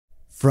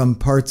From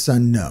Parts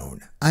Unknown,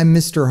 I'm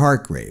Mr.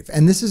 Hargrave,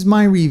 and this is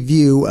my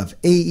review of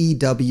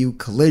AEW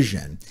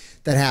Collision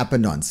that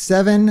happened on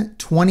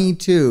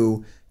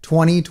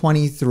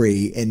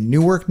 7/22/2023 in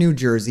Newark, New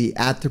Jersey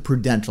at the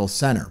Prudential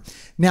Center.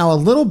 Now, a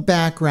little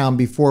background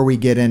before we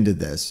get into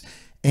this,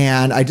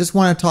 and I just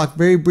want to talk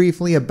very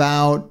briefly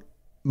about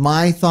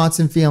my thoughts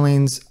and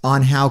feelings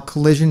on how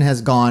Collision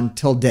has gone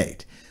till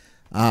date.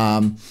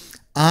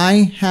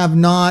 I have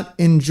not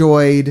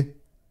enjoyed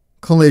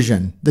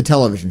Collision, the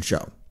television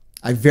show.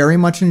 I very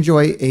much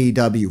enjoy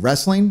AEW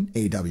wrestling,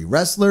 AEW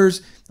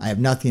wrestlers. I have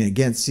nothing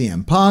against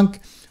CM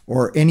Punk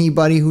or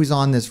anybody who's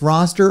on this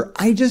roster.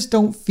 I just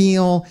don't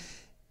feel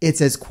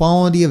it's as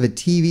quality of a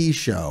TV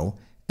show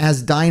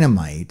as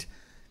Dynamite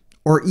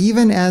or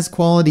even as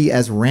quality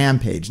as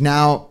Rampage.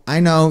 Now, I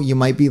know you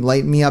might be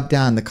lighting me up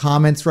down in the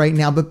comments right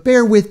now, but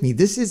bear with me.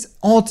 This is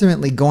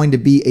ultimately going to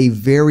be a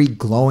very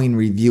glowing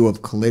review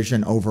of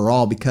Collision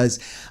overall because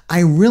I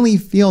really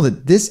feel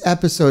that this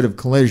episode of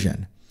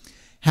Collision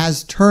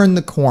has turned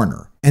the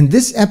corner. And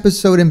this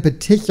episode in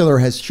particular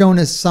has shown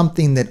us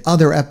something that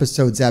other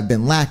episodes have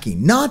been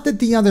lacking. Not that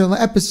the other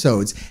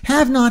episodes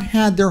have not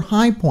had their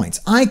high points.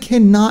 I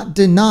cannot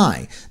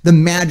deny the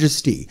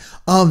majesty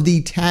of the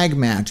tag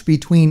match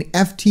between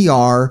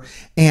FTR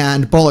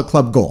and Bullet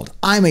Club Gold.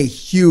 I'm a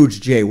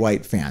huge Jay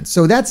White fan,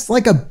 so that's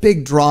like a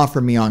big draw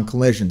for me on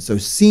Collision. So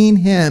seeing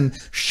him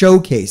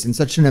showcase in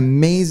such an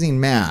amazing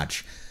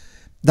match,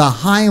 the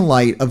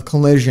highlight of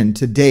Collision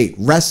to date,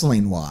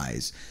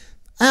 wrestling-wise,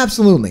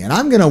 absolutely. And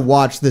I'm going to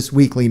watch this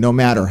weekly no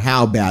matter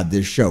how bad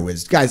this show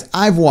is. Guys,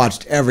 I've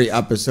watched every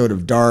episode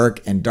of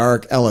Dark and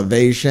Dark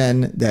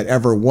Elevation that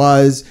ever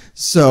was,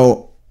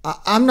 so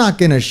I'm not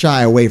going to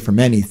shy away from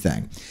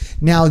anything.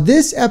 Now,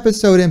 this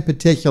episode in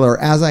particular,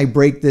 as I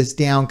break this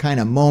down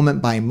kind of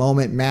moment by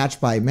moment, match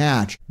by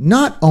match,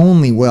 not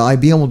only will I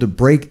be able to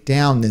break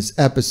down this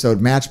episode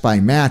match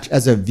by match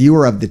as a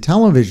viewer of the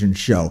television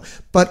show,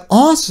 but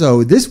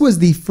also this was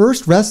the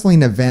first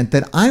wrestling event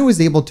that I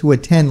was able to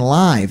attend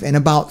live in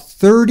about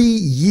 30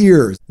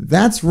 years.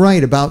 That's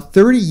right, about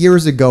 30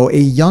 years ago, a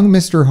young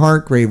Mr.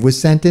 Hargrave was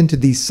sent into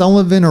the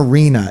Sullivan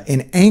Arena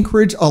in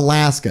Anchorage,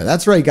 Alaska.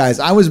 That's right, guys.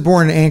 I was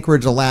born in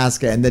Anchorage,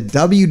 Alaska, and the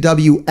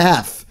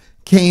WWF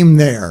came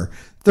there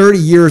 30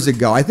 years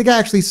ago. I think I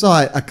actually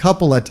saw it a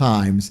couple of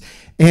times,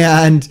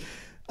 and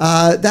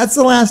that's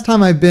the last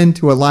time I've been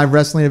to a live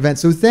wrestling event.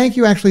 So thank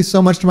you actually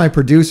so much to my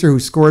producer who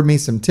scored me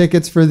some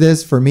tickets for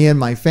this, for me and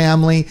my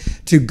family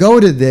to go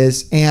to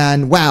this.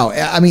 And wow,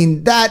 I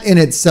mean, that in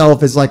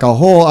itself is like a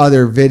whole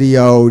other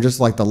video, just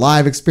like the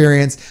live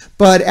experience.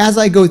 But as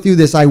I go through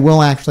this, I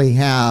will actually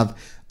have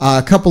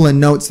a couple of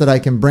notes that I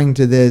can bring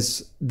to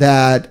this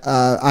that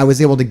I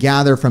was able to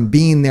gather from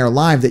being there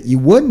live that you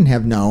wouldn't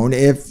have known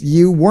if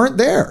you weren't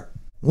there.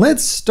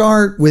 Let's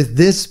start with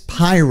this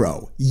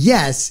pyro.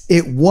 Yes,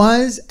 it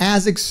was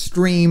as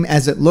extreme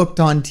as it looked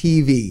on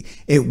TV.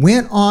 It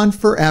went on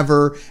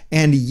forever,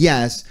 and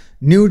yes,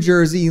 New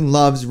Jersey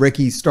loves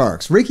Ricky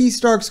Starks. Ricky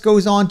Starks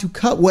goes on to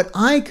cut what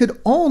I could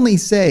only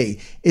say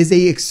is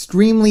a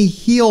extremely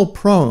heel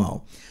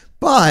promo,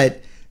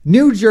 but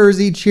New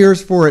Jersey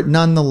cheers for it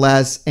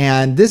nonetheless,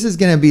 and this is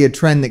going to be a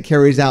trend that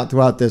carries out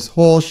throughout this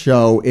whole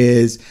show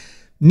is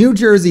New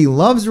Jersey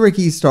loves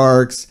Ricky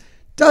Starks,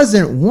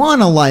 doesn't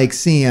want to like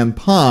CM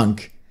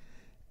Punk,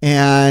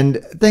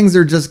 and things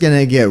are just going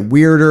to get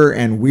weirder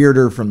and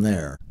weirder from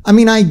there. I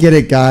mean, I get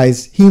it,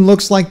 guys. He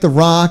looks like The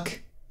Rock.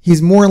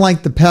 He's more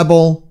like the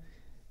Pebble.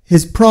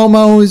 His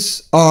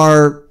promos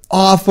are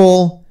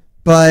awful.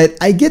 But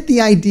I get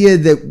the idea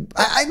that,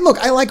 look,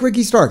 I like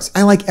Ricky Starks.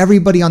 I like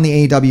everybody on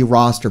the AEW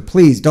roster.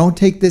 Please don't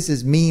take this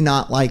as me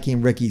not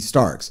liking Ricky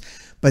Starks.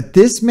 But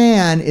this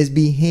man is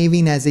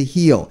behaving as a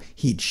heel.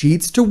 He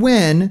cheats to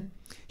win.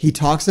 He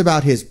talks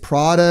about his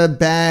Prada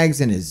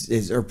bags and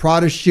his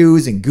Prada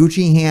shoes and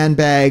Gucci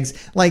handbags.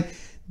 Like,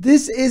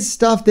 this is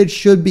stuff that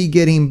should be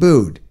getting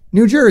booed.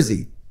 New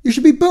Jersey, you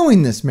should be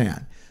booing this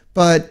man.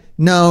 But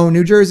no,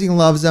 New Jersey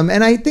loves him.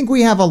 And I think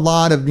we have a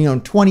lot of,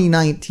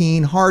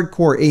 2019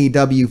 hardcore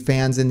AEW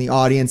fans in the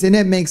audience. And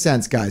it makes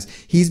sense, guys.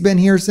 He's been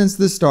here since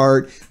the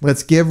start.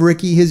 Let's give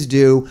Ricky his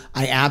due.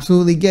 I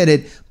absolutely get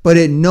it. But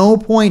at no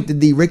point did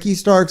the Ricky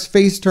Starks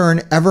face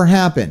turn ever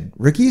happen.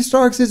 Ricky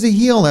Starks is a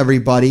heel,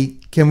 everybody.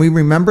 Can we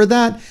remember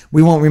that?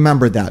 We won't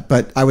remember that.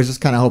 But I was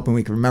just kind of hoping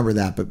we could remember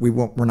that. But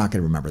we're not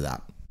going to remember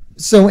that.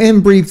 So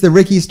in brief, the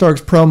Ricky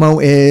Starks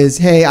promo is,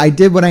 hey, I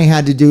did what I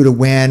had to do to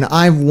win.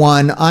 I've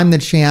won. I'm the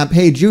champ.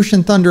 Hey,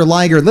 Jushin Thunder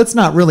Liger, let's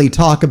not really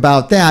talk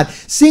about that.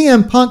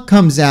 CM Punk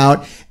comes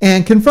out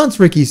and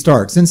confronts Ricky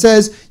Starks and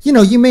says,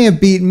 you may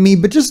have beaten me,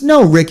 but just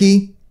know,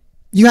 Ricky,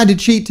 you had to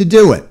cheat to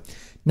do it.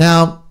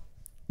 Now,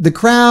 the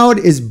crowd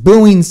is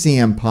booing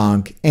CM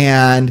Punk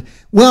and,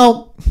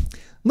 well,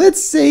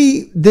 let's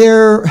say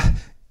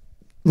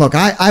look,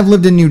 I've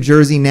lived in New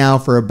Jersey now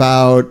for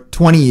about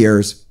 20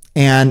 years.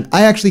 And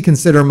I actually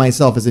consider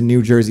myself as a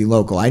New Jersey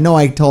local. I know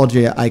I told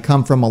you I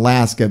come from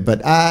Alaska,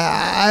 but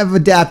I've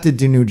adapted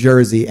to New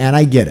Jersey, and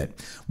I get it.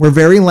 We're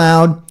very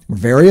loud, we're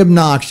very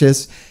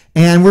obnoxious,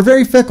 and we're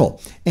very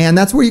fickle. And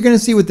that's what you're going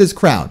to see with this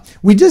crowd.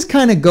 We just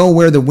kind of go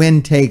where the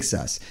wind takes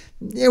us.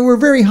 Yeah, we're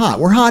very hot.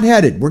 We're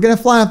hot-headed. We're going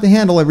to fly off the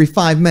handle every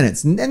 5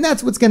 minutes. And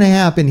that's what's going to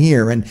happen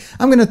here. And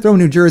I'm going to throw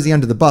New Jersey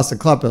under the bus a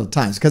couple of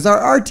times because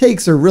our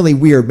takes are really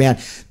weird, man.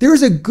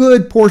 There's a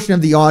good portion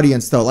of the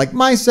audience, though. Like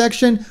my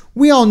section,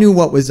 we all knew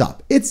what was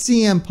up. It's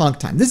CM Punk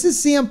time. This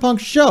is CM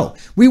Punk's show.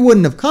 We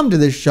wouldn't have come to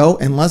this show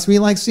unless we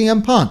like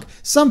CM Punk.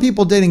 Some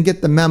people didn't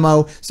get the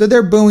memo, so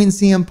they're booing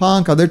CM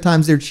Punk. Other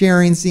times they're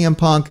cheering CM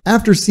Punk.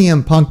 After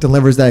CM Punk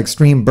delivers that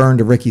extreme burn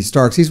to Ricky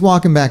Starks, he's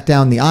walking back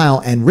down the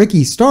aisle, and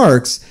Ricky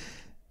Starks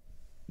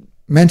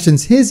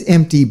mentions his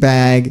empty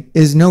bag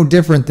is no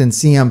different than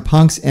CM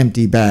Punk's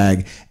empty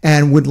bag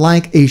and would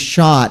like a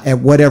shot at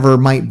whatever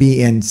might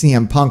be in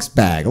CM Punk's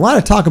bag. A lot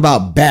of talk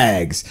about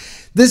bags.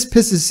 This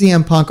pisses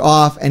CM Punk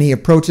off and he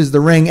approaches the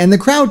ring, and the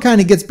crowd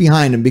kind of gets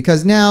behind him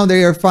because now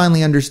they are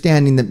finally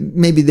understanding that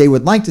maybe they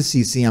would like to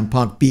see CM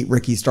Punk beat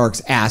Ricky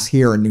Starks' ass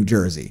here in New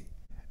Jersey.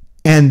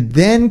 And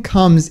then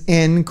comes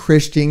in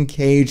Christian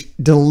Cage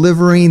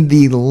delivering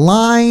the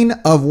line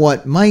of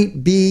what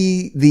might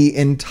be the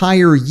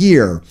entire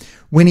year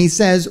when he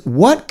says,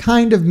 what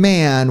kind of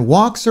man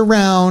walks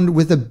around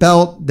with a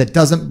belt that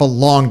doesn't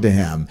belong to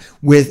him,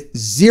 with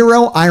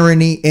zero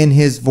irony in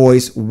his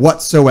voice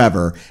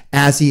whatsoever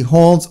as he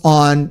holds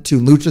on to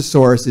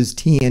Luchasaurus's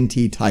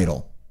TNT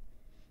title.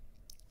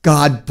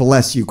 God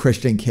bless you,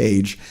 Christian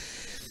Cage.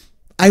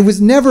 I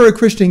was never a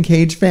Christian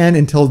Cage fan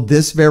until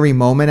this very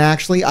moment,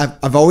 actually.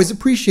 I've always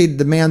appreciated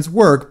the man's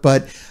work,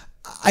 but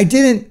I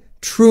didn't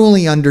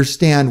truly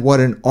understand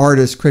what an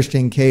artist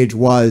Christian Cage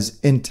was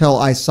until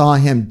I saw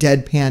him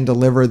deadpan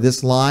deliver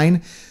this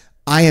line.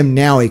 I am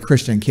now a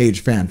Christian Cage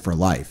fan for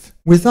life.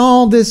 With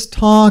all this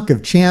talk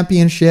of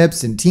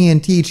championships and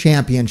TNT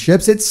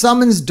championships, it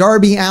summons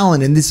Darby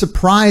Allin and the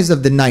surprise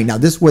of the night. Now,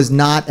 this was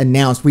not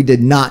announced. We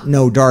did not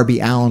know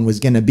Darby Allin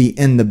was going to be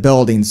in the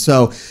building.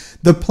 So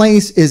the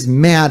place is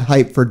mad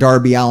hype for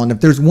Darby Allin.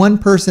 If there's one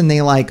person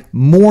they like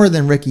more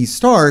than Ricky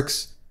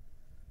Starks,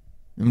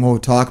 and we'll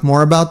talk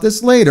more about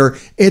this later,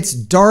 it's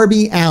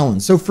Darby Allin.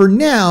 So for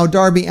now,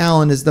 Darby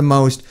Allin is the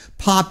most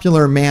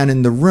popular man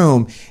in the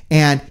room,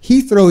 and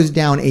he throws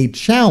down a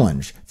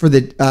challenge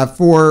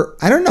for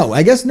I don't know,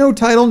 I guess no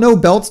title, no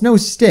belts, no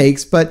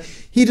stakes, but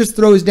he just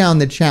throws down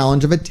the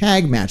challenge of a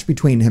tag match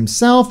between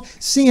himself,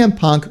 CM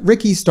Punk,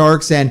 Ricky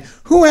Starks, and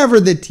whoever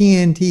the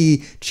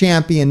TNT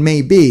champion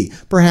may be.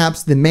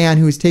 Perhaps the man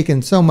who's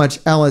taken so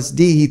much LSD,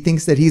 he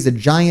thinks that he's a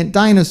giant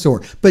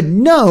dinosaur. But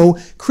no,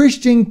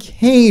 Christian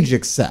Cage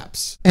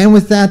accepts. And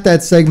with that,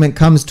 that segment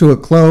comes to a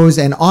close,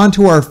 and on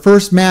to our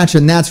first match,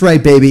 and that's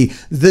right, baby.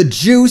 The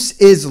juice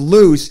is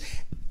loose.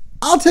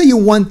 I'll tell you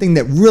one thing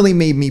that really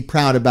made me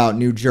proud about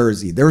New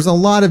Jersey. There was a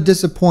lot of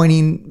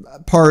disappointing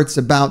parts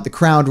about the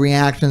crowd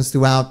reactions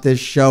throughout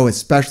this show,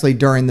 especially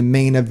during the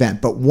main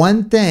event. But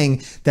one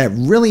thing that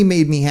really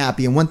made me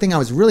happy, and one thing I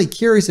was really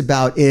curious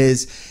about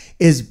is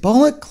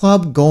Bullet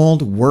Club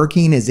Gold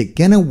working? Is it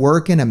going to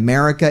work in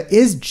America?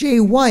 Is Jay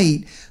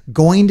White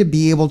going to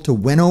be able to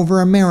win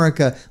over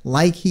America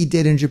like he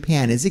did in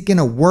Japan? Is it going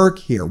to work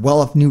here?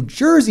 Well, if New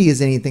Jersey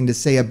has anything to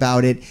say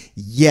about it,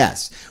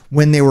 yes.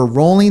 When they were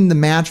rolling the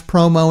match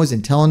promos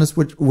and telling us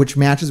which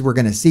matches we're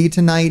going to see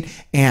tonight,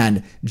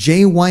 and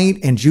Jay White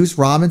and Juice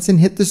Robinson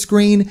hit the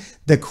screen,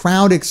 the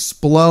crowd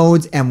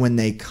explodes, and when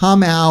they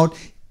come out,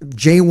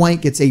 Jay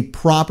White gets a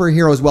proper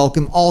hero's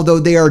welcome, although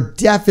they are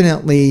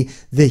definitely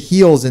the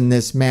heels in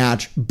this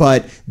match,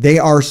 but they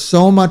are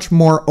so much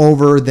more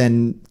over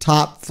than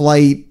Top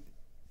Flight,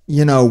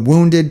 you know,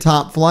 wounded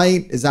Top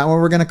Flight. Is that what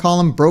we're going to call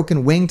them?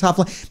 Broken wing Top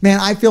Flight? Man,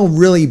 I feel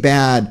really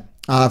bad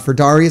for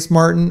Darius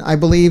Martin, I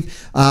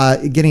believe,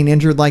 getting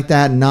injured like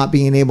that and not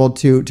being able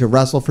to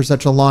wrestle for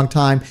such a long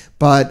time.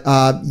 But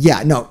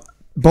yeah, no,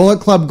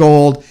 Bullet Club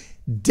Gold,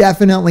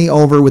 definitely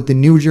over with the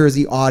New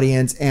Jersey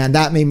audience, and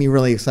that made me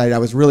really excited. I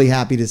was really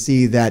happy to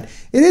see that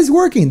it is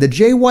working. The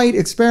Jay White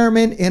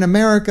experiment in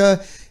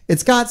America,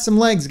 it's got some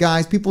legs,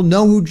 guys. People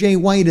know who Jay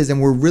White is, and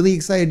we're really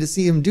excited to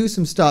see him do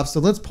some stuff, so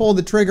let's pull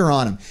the trigger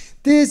on him.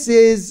 This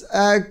is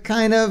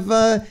kind of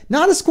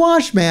not a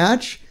squash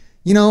match.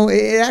 You know,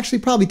 it actually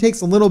probably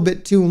takes a little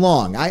bit too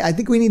long. I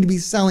think we need to be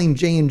selling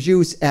Jay and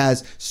Juice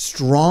as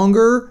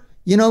stronger,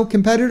 you know,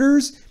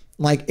 competitors.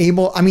 Like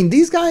able, I mean,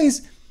 these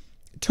guys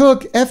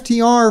took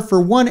FTR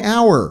for 1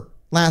 hour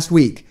last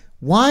week.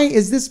 Why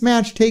is this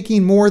match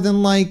taking more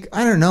than, like,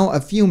 I don't know,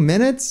 a few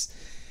minutes?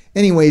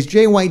 Anyways,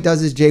 Jay White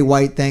does his Jay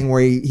White thing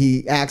where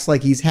he acts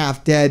like he's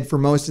half dead for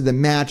most of the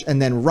match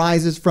and then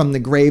rises from the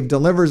grave,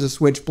 delivers a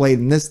switchblade,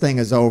 and this thing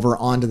is over.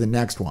 On to the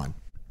next one.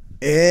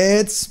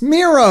 It's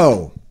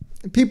Miro.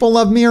 People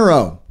love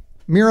Miro.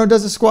 Miro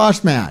does a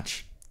squash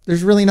match.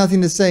 There's really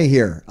nothing to say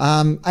here.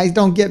 I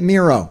don't get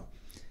Miro.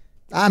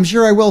 I'm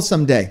sure I will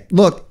someday.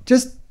 Look,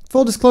 just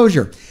full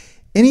disclosure,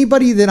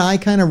 anybody that I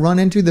kind of run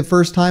into the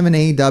first time in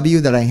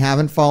AEW that I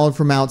haven't followed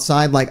from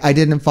outside, like I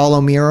didn't follow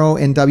Miro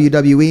in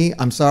WWE,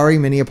 I'm sorry,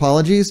 many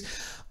apologies.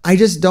 I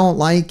just don't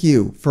like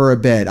you for a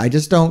bit. I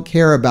just don't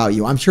care about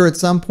you. I'm sure at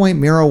some point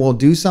Miro will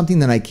do something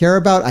that I care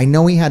about. I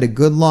know he had a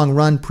good long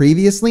run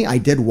previously. I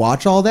did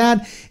watch all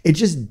that. It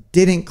just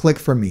didn't click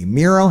for me.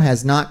 Miro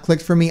has not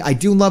clicked for me. I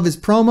do love his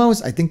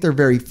promos. I think they're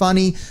very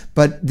funny,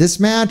 but this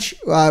match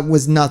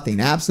was nothing.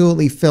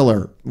 Absolutely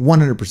filler,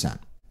 100%.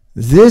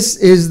 This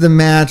is the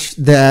match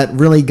that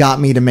really got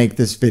me to make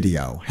this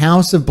video.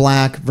 House of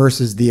Black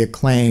versus The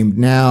Acclaimed.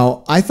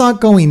 Now, I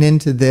thought going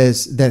into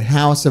this that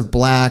House of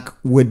Black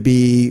would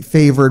be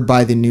favored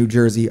by the New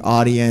Jersey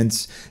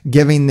audience,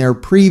 giving their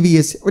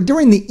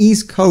during the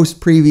East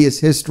Coast previous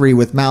history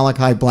with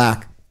Malachi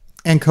Black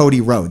and Cody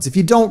Rhodes. If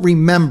you don't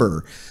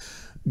remember,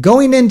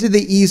 going into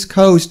the East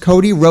Coast,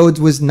 Cody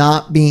Rhodes was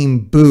not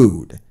being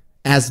booed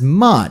as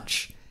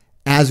much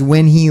as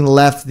when he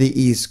left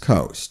the East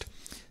Coast.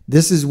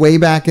 This is way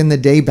back in the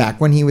day,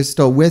 back when he was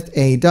still with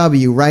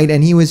AEW, right?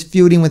 And he was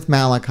feuding with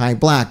Malachi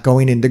Black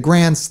going into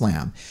Grand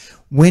Slam.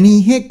 When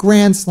he hit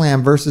Grand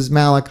Slam versus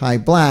Malachi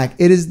Black,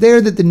 it is there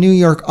that the New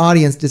York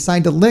audience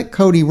decided to let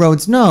Cody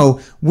Rhodes know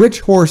which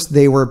horse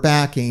they were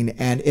backing,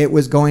 and it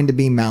was going to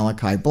be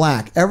Malachi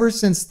Black. Ever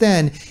since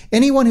then,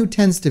 anyone who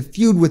tends to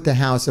feud with the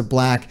House of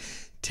Black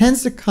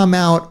tends to come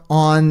out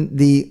on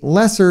the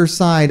lesser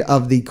side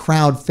of the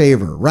crowd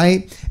favor,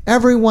 right?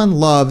 Everyone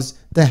loves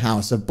the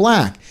House of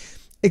Black.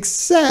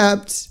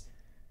 Except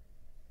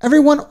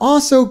everyone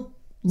also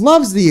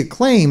loves The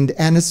Acclaimed,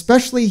 and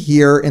especially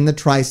here in the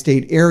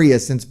tri-state area,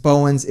 since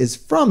Bowens is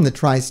from the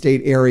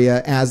tri-state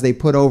area, as they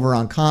put over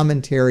on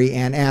commentary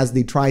and as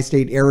the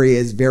tri-state area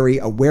is very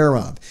aware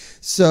of.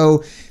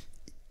 So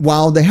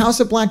while the House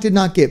of Black did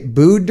not get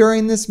booed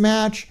during this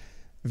match,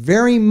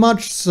 very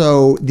much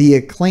so The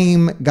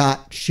Acclaim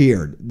got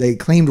cheered. The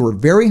Acclaimed were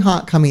very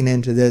hot coming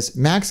into this.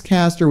 Max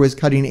Caster was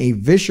cutting a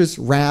vicious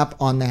rap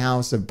on the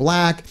House of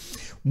Black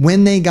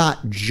when they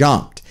got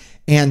jumped,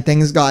 and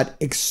things got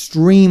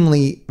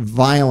extremely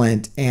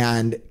violent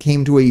and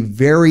came to a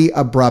very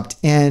abrupt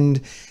end.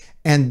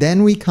 And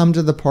then we come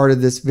to the part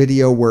of this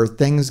video where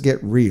things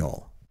get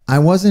real. I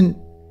wasn't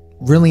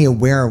really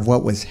aware of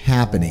what was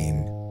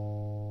happening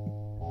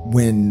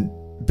when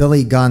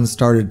Billy Gunn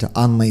started to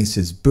unlace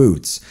his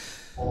boots.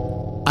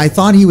 I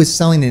thought he was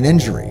selling an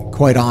injury,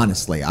 quite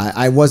honestly.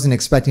 I wasn't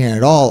expecting it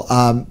at all.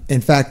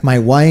 In fact, my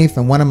wife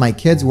and one of my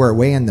kids were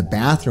away in the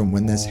bathroom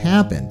when this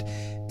happened,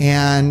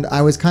 and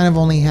I was kind of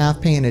only half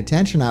paying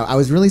attention. I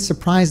was really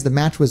surprised the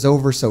match was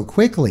over so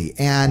quickly,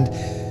 and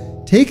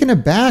taken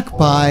aback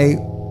by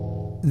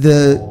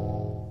the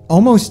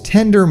almost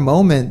tender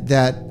moment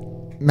that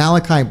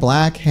Malachi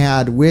Black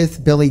had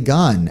with Billy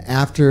Gunn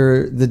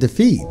after the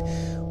defeat,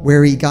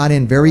 where he got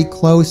in very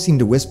close, seemed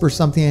to whisper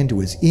something into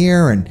his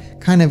ear, and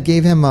kind of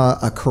gave him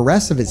a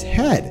caress of his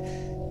head.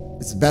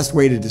 It's the best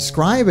way to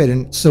describe it.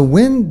 And so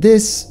when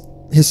this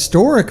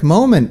historic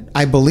moment,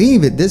 I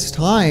believe at this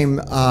time,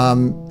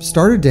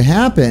 started to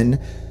happen,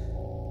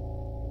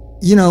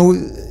 you know,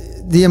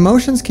 the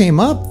emotions came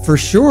up for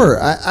sure.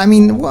 I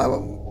mean,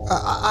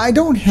 I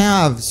don't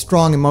have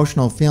strong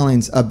emotional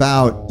feelings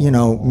about, you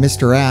know,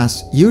 Mr.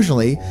 Ass,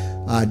 usually,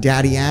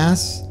 Daddy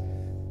Ass,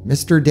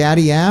 Mr.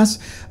 Daddy Ass.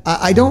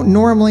 I don't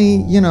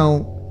normally, you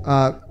know,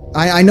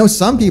 I know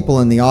some people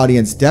in the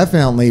audience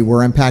definitely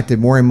were impacted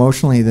more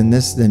emotionally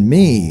than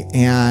me,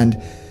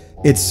 and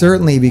it's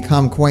certainly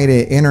become quite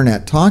an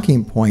internet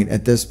talking point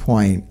at this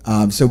point.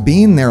 So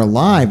being there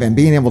live and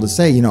being able to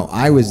say, you know,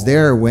 I was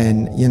there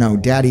when, you know,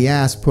 Daddy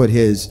Ass put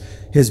his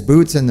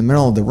boots in the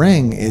middle of the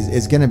ring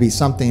is going to be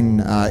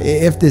something,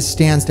 if this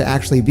stands to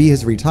actually be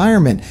his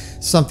retirement,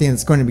 something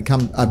that's going to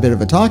become a bit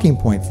of a talking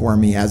point for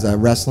me as a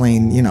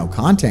wrestling, you know,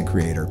 content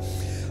creator.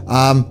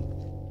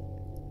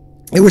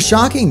 It was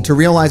shocking to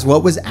realize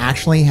what was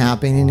actually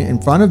happening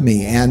in front of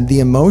me, and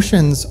the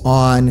emotions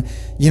on,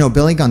 you know,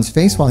 Billy Gunn's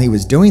face while he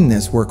was doing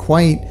this were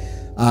quite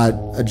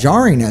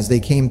jarring as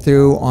they came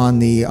through on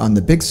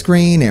the big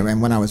screen,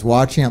 and when I was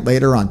watching it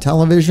later on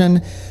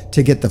television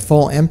to get the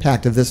full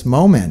impact of this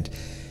moment.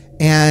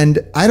 And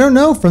I don't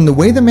know, from the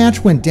way the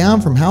match went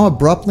down, from how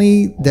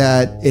abruptly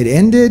that it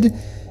ended,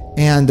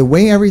 and the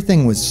way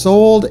everything was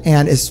sold,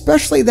 and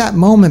especially that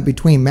moment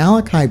between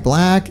Malachi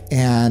Black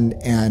and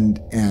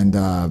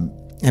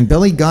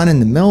Billy Gunn in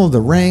the middle of the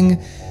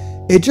ring,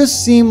 it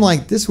just seemed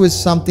like this was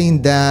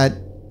something that,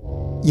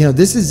 you know,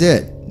 this is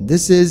it.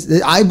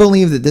 I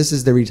believe that this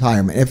is the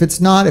retirement. If it's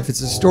not, if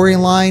it's a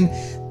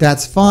storyline,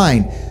 that's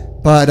fine.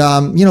 But,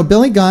 you know,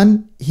 Billy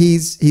Gunn,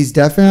 he's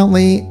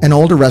definitely an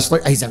older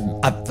wrestler. He's in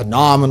a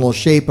phenomenal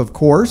shape, of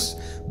course,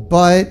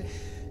 but,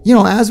 you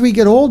know, as we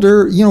get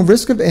older, you know,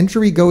 risk of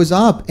injury goes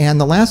up.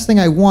 And the last thing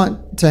I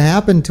want to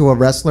happen to a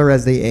wrestler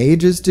as they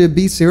age is to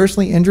be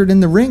seriously injured in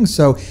the ring.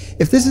 So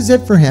if this is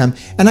it for him,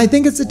 and I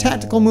think it's a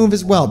tactical move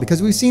as well,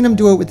 because we've seen him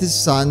do it with his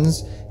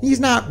sons. He's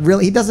not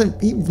really,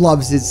 he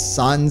loves his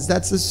sons.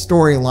 That's a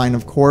storyline,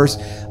 of course.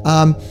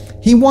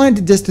 He wanted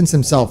to distance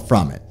himself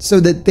from it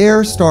so that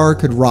their star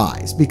could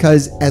rise,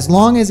 because as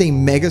long as a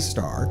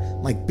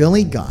megastar like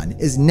Billy Gunn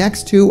is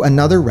next to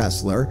another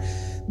wrestler,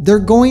 they're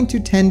going to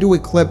tend to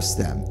eclipse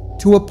them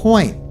to a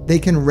point. They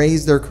can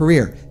raise their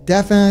career.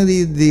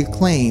 definitely the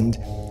Acclaimed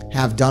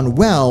have done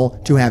well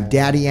to have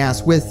Daddy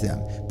Ass with them.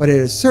 But at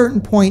a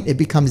certain point, it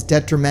becomes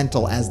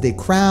detrimental as the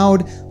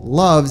crowd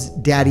loves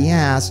Daddy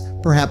Ass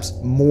perhaps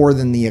more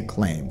than the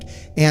Acclaimed.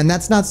 And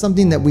that's not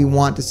something that we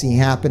want to see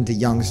happen to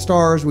young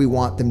stars. We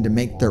want them to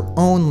make their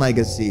own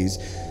legacies.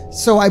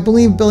 So I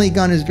believe Billy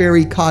Gunn is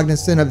very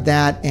cognizant of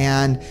that,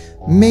 and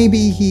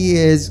maybe he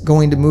is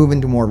going to move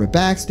into more of a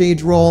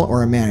backstage role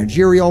or a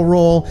managerial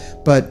role.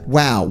 But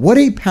wow, what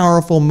a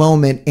powerful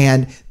moment.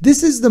 And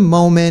this is the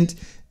moment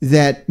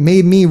that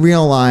made me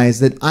realize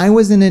that I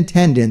was in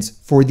attendance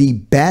for the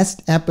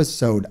best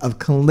episode of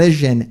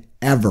Collision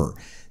ever.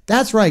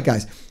 That's right,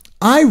 guys.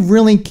 I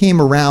really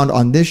came around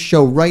on this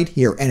show right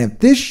here. And if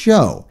this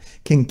show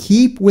can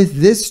keep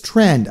with this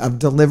trend of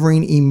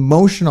delivering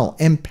emotional,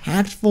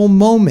 impactful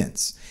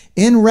moments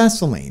in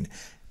wrestling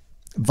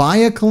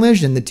via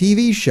Collision, the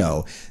TV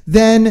show,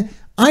 then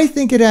I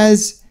think it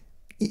has,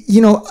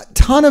 you know, a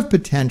ton of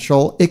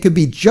potential. It could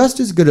be just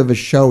as good of a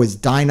show as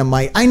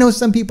Dynamite. I know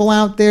some people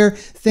out there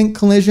think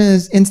Collision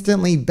is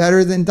instantly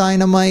better than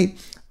Dynamite.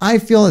 I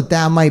feel that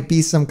that might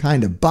be some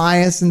kind of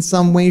bias in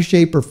some way,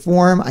 shape, or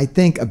form. I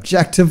think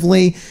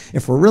objectively,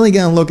 if we're really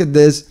going to look at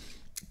this,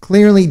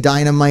 clearly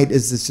Dynamite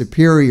is the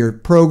superior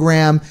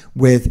program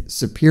with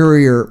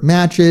superior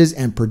matches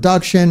and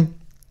production.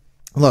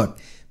 Look,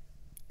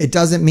 it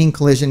doesn't mean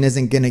Collision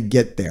isn't going to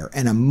get there.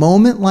 And a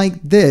moment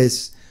like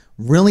this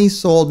really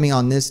sold me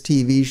on this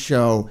TV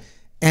show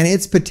and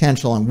its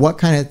potential and what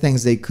kind of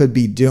things they could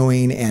be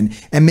doing. And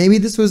maybe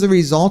this was a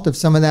result of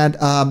some of that.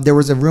 There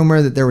was a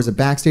rumor that there was a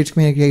backstage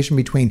communication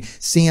between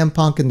CM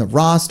Punk and the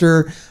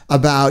roster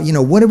about, you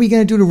know, what are we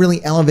going to do to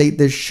really elevate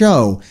this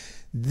show?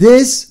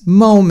 This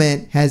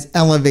moment has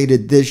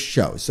elevated this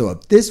show. So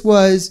if this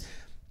was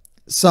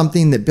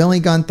something that Billy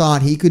Gunn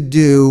thought he could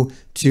do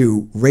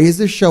to raise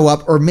the show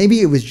up, or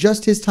maybe it was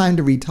just his time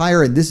to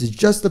retire and this is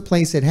just the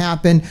place it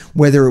happened,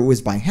 whether it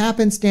was by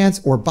happenstance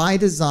or by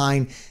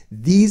design,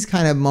 these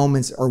kind of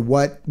moments are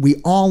what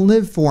we all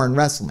live for in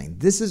wrestling.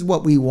 This is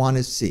what we want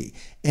to see.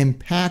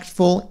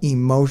 Impactful,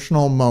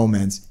 emotional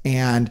moments.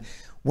 And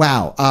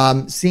wow,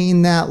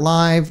 seeing that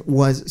live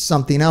was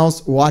something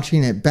else.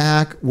 Watching it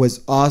back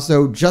was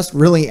also just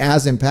really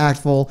as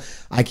impactful.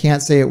 I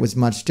can't say it was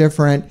much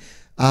different.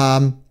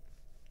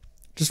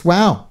 Just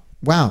wow.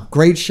 Wow,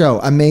 great show,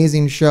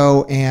 amazing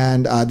show,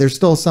 and there's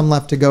still some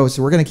left to go,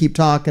 so we're going to keep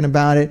talking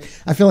about it.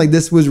 I feel like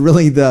this was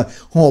really the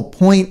whole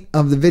point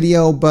of the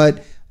video, but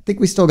I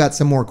think we still got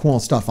some more cool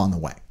stuff on the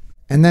way.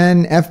 And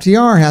then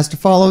FTR has to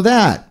follow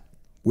that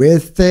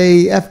with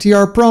a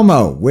FTR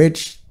promo,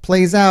 which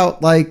plays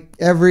out like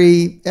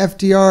every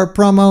FTR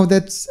promo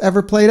that's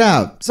ever played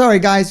out. Sorry,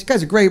 guys, you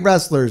guys are great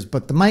wrestlers,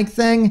 but the mic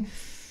thing,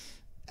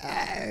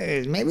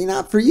 maybe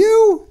not for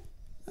you.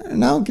 I don't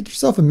know, get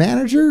yourself a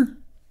manager.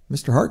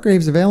 Mr.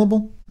 Hargrave's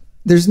available.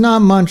 There's not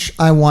much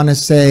I want to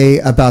say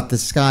about the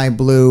Sky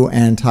Blue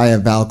and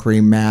Taya Valkyrie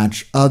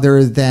match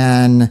other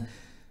than,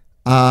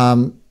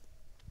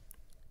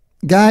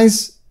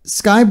 guys,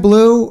 Sky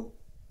Blue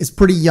is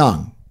pretty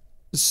young.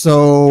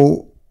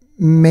 So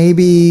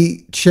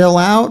maybe chill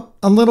out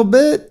a little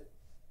bit.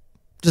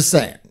 Just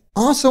saying.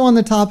 Also on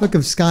the topic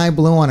of Sky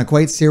Blue, on a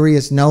quite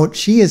serious note,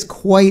 she is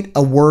quite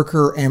a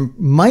worker and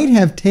might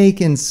have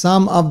taken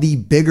some of the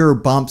bigger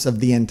bumps of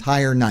the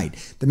entire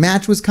night. The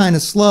match was kind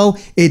of slow.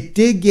 It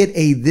did get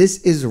a "This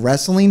is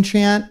Wrestling"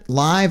 chant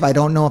live. I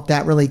don't know if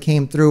that really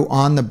came through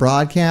on the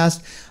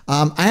broadcast.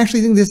 I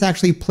actually think this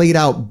actually played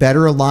out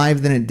better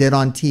live than it did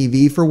on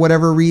TV for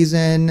whatever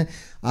reason.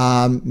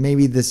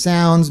 Maybe the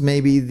sounds,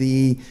 maybe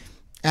the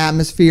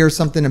atmosphere,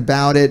 something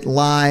about it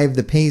live.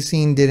 The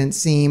pacing didn't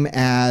seem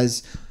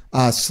as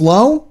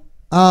slow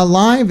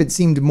live. It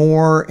seemed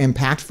more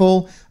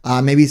impactful.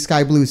 Maybe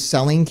Sky Blue's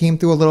selling came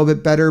through a little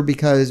bit better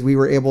because we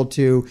were able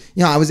to,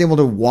 you know, I was able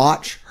to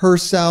watch her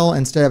sell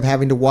instead of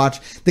having to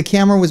watch. The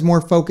camera was more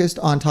focused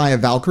on Taya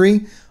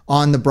Valkyrie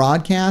on the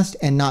broadcast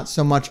and not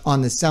so much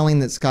on the selling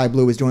that Sky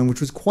Blue was doing,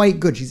 which was quite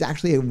good. She's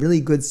actually a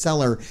really good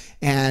seller.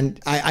 And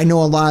I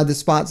know a lot of the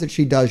spots that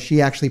she does, she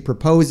actually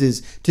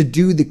proposes to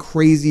do the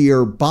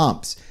crazier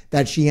bumps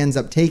that she ends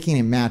up taking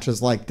in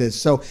matches like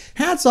this. So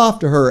hats off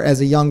to her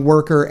as a young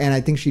worker, and I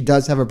think she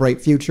does have a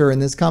bright future in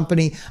this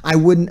company. I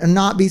would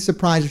not be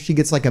surprised if she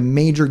gets like a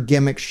major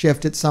gimmick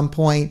shift at some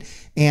point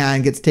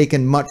and gets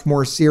taken much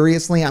more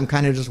seriously. I'm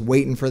kind of just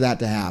waiting for that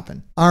to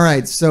happen. All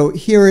right, so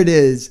here it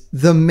is,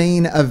 the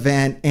main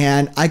event,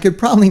 and I could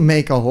probably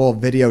make a whole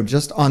video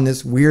just on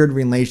this weird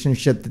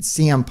relationship that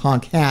CM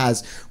Punk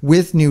has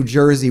with New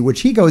Jersey,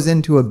 which he goes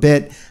into a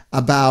bit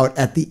about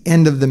at the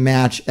end of the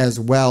match as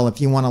well. If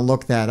you want to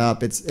look that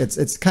up,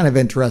 it's kind of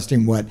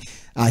interesting what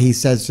he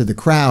says to the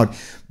crowd.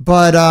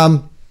 But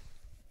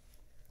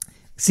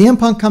CM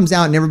Punk comes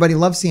out and everybody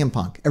loves CM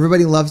Punk.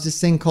 Everybody loves to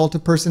sing Cult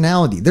of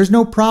Personality. There's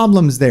no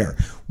problems there.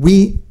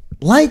 We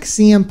like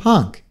CM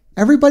Punk.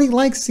 Everybody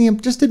likes CM.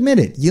 Just admit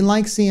it. You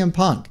like CM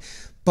Punk.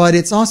 But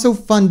it's also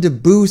fun to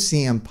boo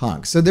CM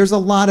Punk. So there's a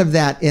lot of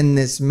that in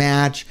this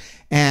match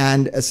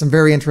and some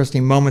very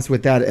interesting moments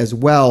with that as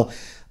well.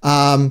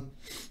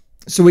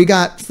 So we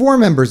got 4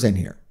 members in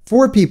here.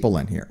 4 people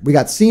in here. We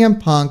got CM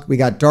Punk, we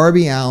got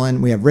Darby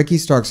Allin, we have Ricky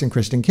Starks and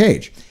Christian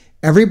Cage.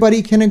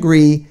 Everybody can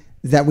agree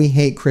that we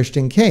hate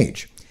Christian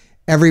Cage.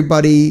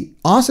 Everybody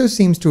also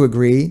seems to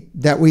agree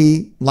that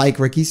we like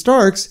Ricky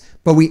Starks,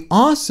 but we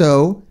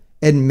also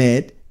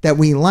admit that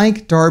we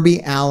like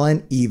Darby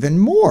Allin even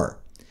more.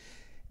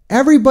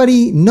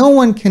 Everybody, no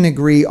one can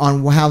agree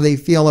on how they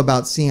feel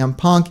about CM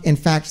Punk. In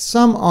fact,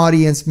 some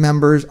audience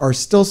members are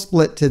still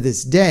split to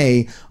this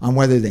day on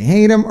whether they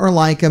hate him or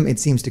like him. It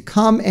seems to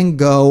come and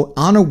go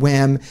on a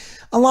whim.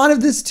 A lot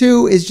of this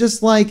too is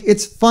just like,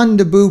 it's fun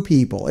to boo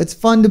people. It's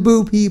fun to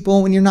boo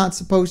people when you're not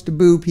supposed to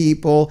boo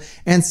people.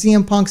 And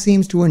CM Punk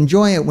seems to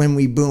enjoy it when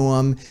we boo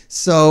him.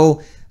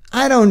 So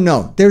I don't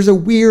know. There's a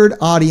weird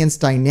audience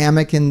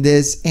dynamic in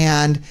this,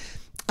 and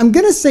I'm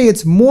going to say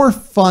it's more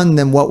fun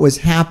than what was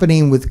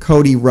happening with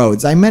Cody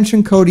Rhodes. I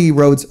mentioned Cody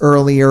Rhodes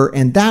earlier,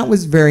 and that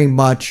was very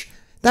much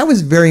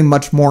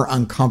more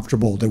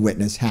uncomfortable to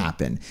witness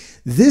happen.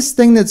 This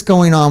thing that's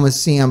going on with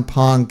CM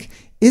Punk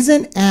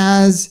isn't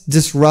as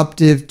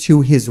disruptive to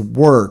his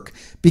work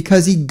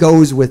because he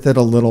goes with it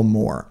a little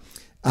more.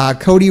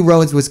 Cody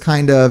Rhodes was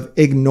kind of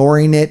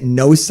ignoring it,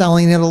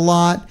 no-selling it a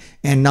lot,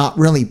 and not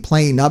really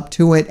playing up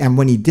to it. And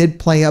when he did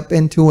play up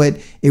into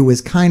it, it was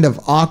kind of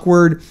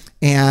awkward.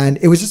 And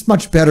it was just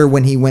much better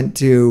when he went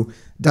to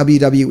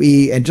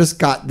WWE and just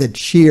got the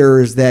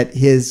cheers that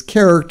his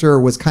character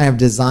was kind of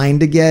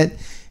designed to get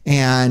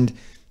and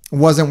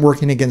wasn't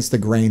working against the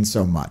grain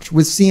so much.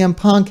 With CM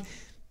Punk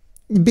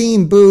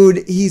being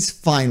booed, he's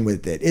fine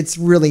with it. It's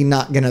really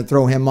not going to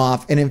throw him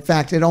off. And in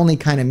fact, it only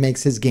kind of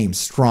makes his game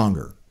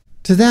stronger.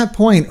 To that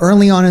point,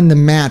 early on in the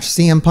match,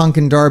 CM Punk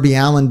and Darby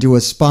Allin do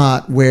a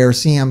spot where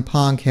CM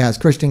Punk has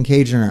Christian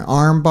Cage in an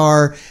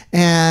armbar,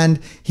 and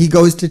he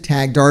goes to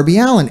tag Darby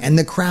Allin, and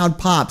the crowd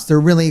pops. They're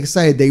really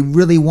excited. They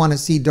really want to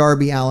see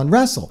Darby Allin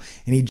wrestle.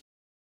 And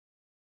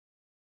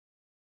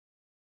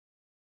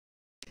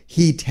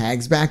he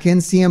tags back in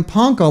CM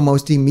Punk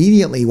almost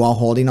immediately while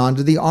holding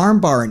onto the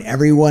armbar, and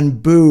everyone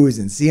boos,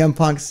 and CM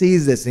Punk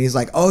sees this and he's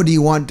like, oh, do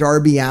you want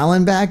Darby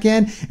Allin back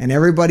in? And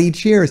everybody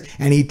cheers,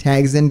 and he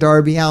tags in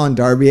Darby Allin.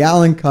 Darby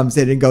Allin comes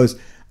in and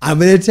goes, I'm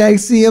going to tag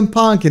CM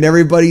Punk, and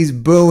everybody's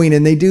booing,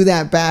 and they do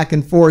that back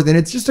and forth, and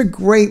it's just a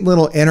great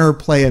little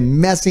interplay and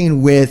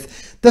messing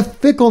with the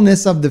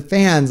fickleness of the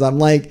fans. I'm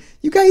like,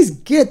 you guys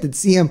get that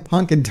CM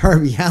Punk and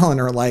Darby Allin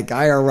are like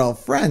IRL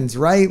friends,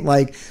 right?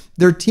 Like,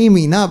 they're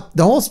teaming up.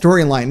 The whole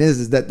storyline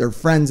is that they're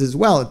friends as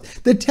well.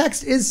 The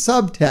text is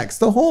subtext.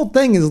 The whole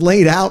thing is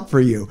laid out for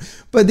you.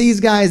 But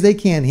these guys, they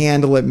can't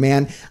handle it,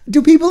 man.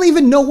 Do people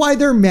even know why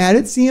they're mad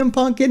at CM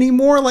Punk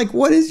anymore? Like,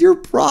 what is your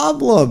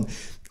problem?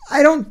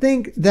 I don't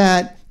think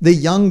that the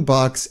Young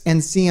Bucks and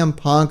CM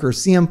Punk, or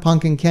CM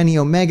Punk and Kenny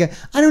Omega,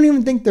 I don't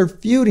even think they're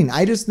feuding.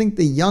 I just think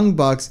the Young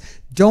Bucks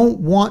don't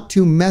want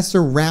to mess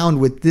around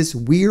with this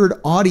weird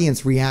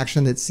audience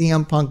reaction that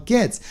CM Punk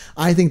gets.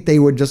 I think they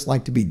would just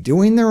like to be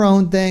doing their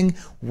own thing,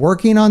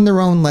 working on their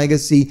own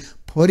legacy,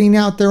 putting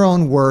out their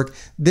own work.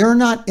 They're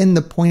not in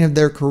the point of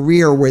their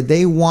career where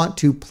they want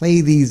to play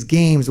these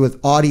games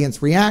with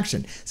audience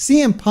reaction.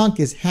 CM Punk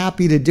is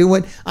happy to do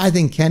it. I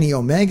think Kenny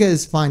Omega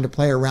is fine to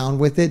play around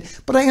with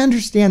it. But I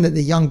understand that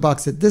the Young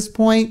Bucks at this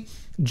point,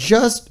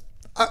 just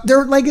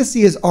their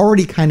legacy is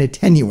already kind of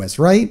tenuous,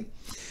 right?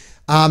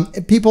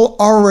 People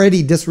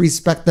already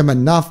disrespect them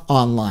enough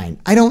online.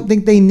 I don't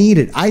think they need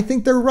it. I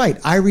think they're right.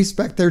 I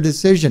respect their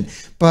decision.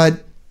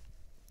 But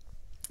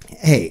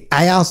hey,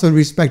 I also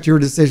respect your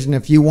decision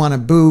if you want to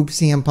boo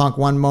CM Punk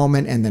one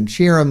moment and then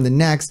cheer him the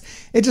next.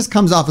 It just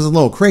comes off as a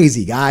little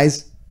crazy,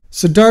 guys.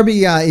 So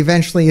Darby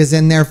eventually is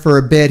in there for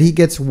a bit. He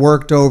gets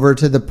worked over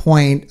to the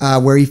point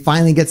where he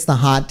finally gets the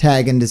hot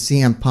tag into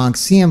CM Punk.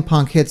 CM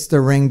Punk hits the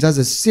ring, does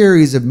a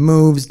series of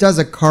moves, does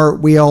a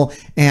cartwheel,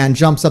 and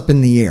jumps up in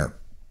the air.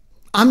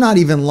 I'm not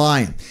even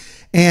lying.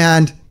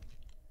 And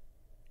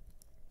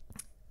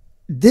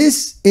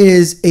this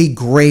is a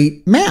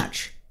great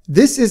match.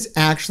 This is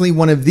actually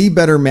one of the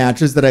better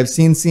matches that I've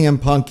seen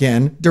CM Punk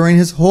in during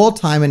his whole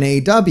time in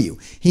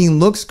AEW. He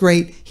looks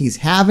great. He's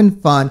having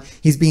fun.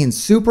 He's being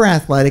super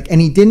athletic, and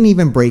he didn't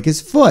even break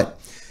his foot.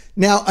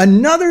 Now,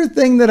 another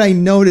thing that I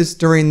noticed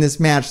during this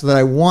match that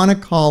I want to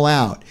call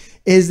out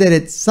is that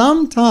at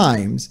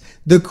sometimes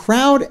the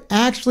crowd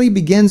actually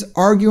begins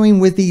arguing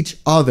with each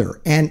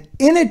other. And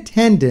in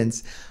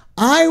attendance,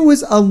 I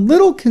was a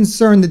little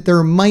concerned that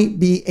there might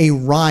be a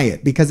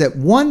riot, because at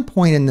one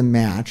point in the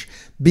match,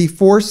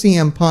 before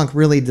CM Punk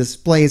really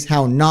displays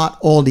how not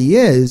old he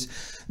is,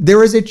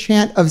 there is a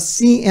chant of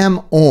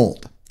CM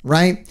old,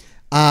 right?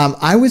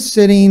 I was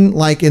sitting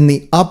like in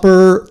the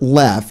upper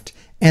left,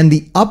 and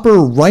the upper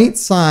right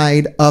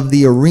side of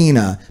the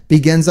arena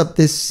begins up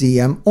this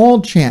CM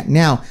old chant.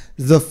 Now,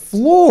 the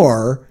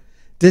floor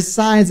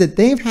decides that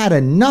they've had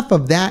enough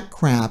of that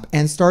crap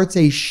and starts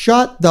a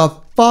shut the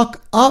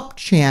fuck up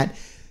chant,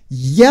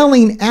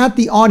 yelling at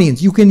the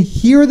audience. You can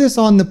hear this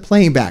on the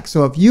playback.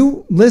 So if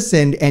you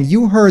listened and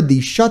you heard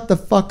the shut the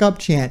fuck up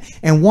chant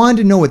and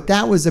wanted to know what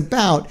that was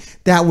about,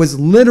 that was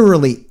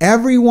literally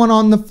everyone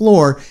on the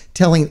floor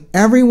telling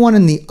everyone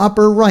in the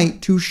upper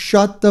right to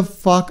shut the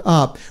fuck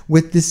up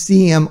with the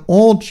CM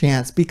old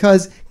chants,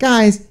 because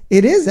guys,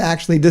 it is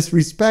actually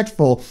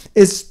disrespectful,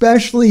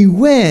 especially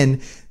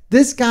when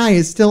this guy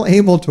is still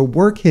able to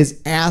work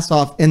his ass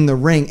off in the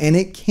ring, and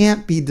it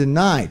can't be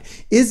denied.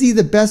 Is he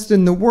the best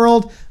in the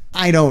world?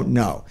 I don't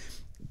know.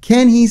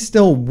 Can he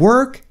still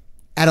work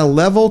at a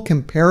level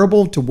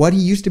comparable to what he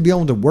used to be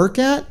able to work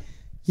at?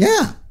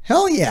 Yeah,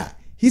 hell yeah.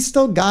 He's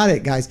still got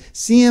it, guys.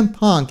 CM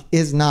Punk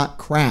is not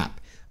crap.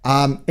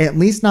 At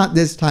least not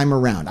this time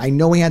around. I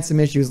know he had some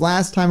issues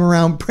last time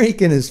around,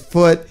 breaking his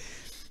foot.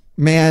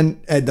 Man,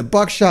 the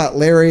buckshot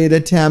lariat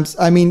attempts.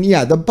 I mean,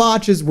 yeah, the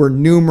botches were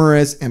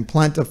numerous and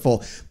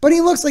plentiful, but he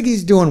looks like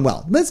he's doing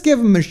well. Let's give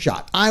him a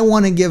shot. I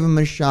want to give him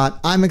a shot.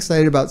 I'm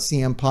excited about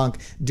CM Punk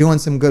doing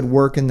some good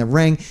work in the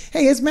ring.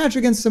 Hey, his match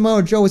against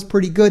Samoa Joe was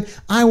pretty good.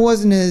 I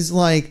wasn't as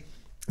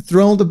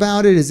thrilled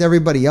about it as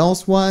everybody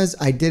else was.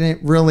 I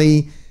didn't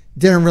really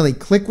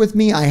click with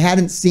me. I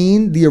hadn't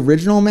seen the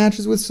original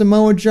matches with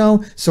Samoa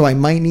Joe, so I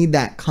might need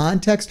that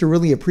context to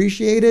really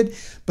appreciate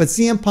it. But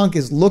CM Punk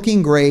is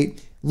looking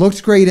great.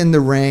 Looks great in the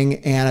ring,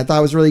 and I thought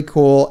it was really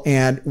cool.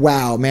 And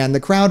wow, man, the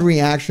crowd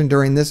reaction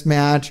during this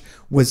match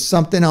was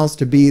something else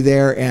to be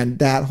there. And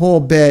that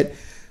whole bit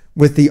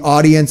with the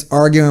audience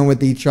arguing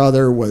with each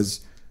other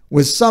was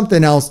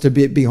something else to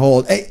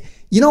behold. Hey,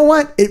 you know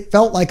what? It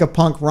felt like a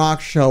punk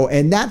rock show,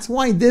 and that's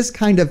why this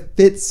kind of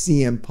fits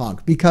CM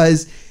Punk,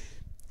 because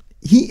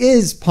he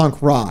is punk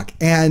rock,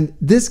 and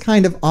this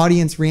kind of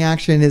audience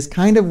reaction is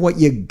kind of what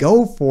you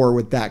go for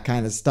with that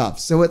kind of stuff.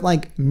 So it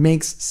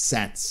makes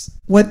sense.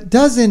 What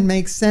doesn't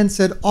make sense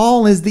at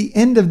all is the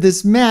end of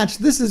this match.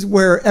 This is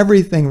where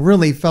everything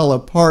really fell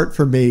apart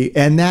for me,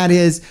 and that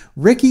is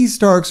Ricky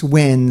Starks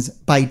wins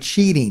by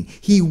cheating.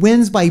 He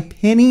wins by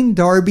pinning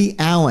Darby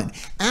Allin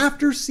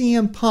after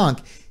CM Punk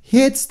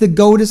hits the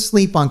go to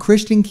sleep on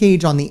Christian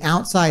Cage on the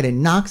outside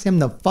and knocks him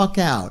the fuck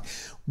out.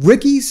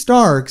 Ricky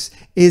Starks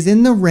is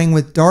in the ring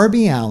with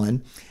Darby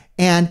Allin,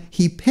 and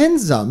he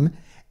pins him,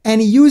 and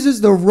he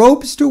uses the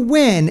ropes to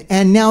win,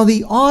 and now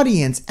the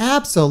audience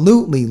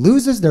absolutely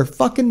loses their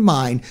fucking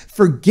mind,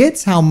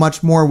 forgets how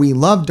much more we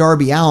love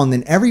Darby Allin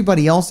than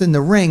everybody else in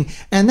the ring,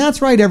 and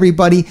that's right,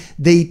 everybody,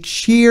 they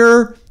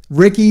cheer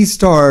Ricky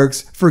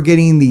Starks for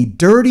getting the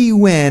dirty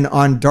win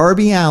on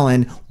Darby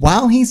Allin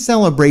while he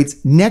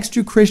celebrates next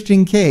to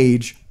Christian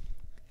Cage.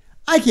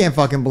 I can't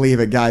fucking believe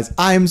it, guys.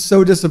 I am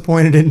so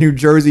disappointed in New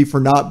Jersey for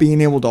not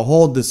being able to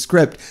hold the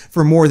script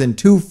for more than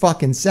 2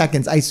 fucking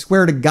seconds. I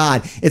swear to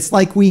God, it's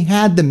like we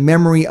had the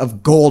memory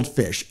of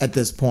goldfish at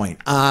this point.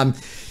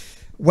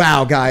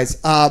 Wow, guys.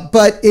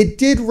 But it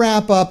did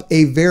wrap up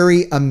a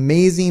very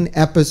amazing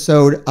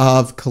episode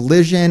of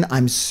Collision.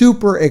 I'm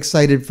super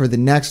excited for the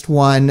next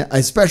one,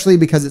 especially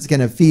because it's going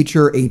to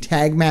feature a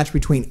tag match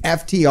between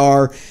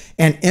FTR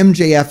and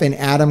MJF and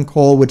Adam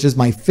Cole, which is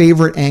my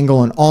favorite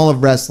angle in all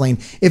of wrestling.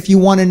 If you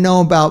want to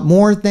know about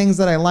more things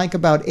that I like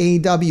about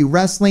AEW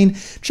wrestling,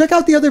 check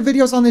out the other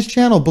videos on this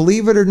channel.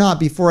 Believe it or not,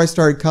 before I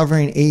started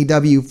covering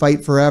AEW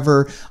Fight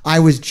Forever, I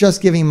was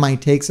just giving my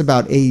takes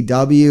about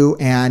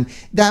AEW, and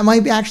that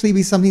might actually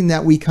be something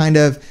that we kind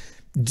of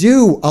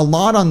do a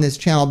lot on this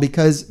channel,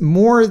 because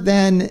more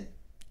than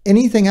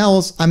anything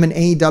else, I'm an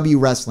AEW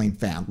wrestling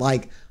fan.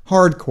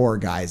 Hardcore,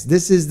 guys.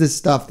 This is the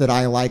stuff that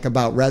I like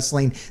about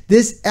wrestling.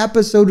 This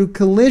episode of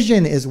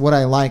Collision is what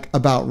I like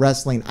about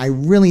wrestling. I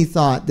really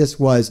thought this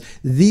was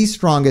the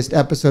strongest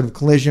episode of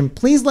Collision.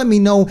 Please let me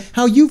know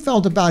how you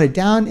felt about it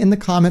down in the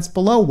comments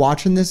below,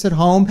 watching this at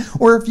home,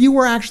 or if you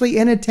were actually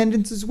in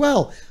attendance as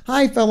well.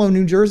 Hi, fellow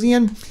New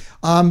Jerseyan.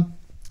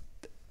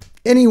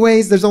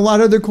 Anyways, there's a lot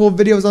of other cool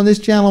videos on this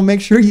channel.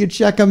 Make sure you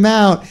check them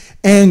out.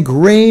 And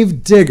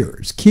grave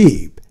diggers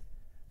keep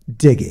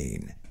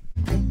digging.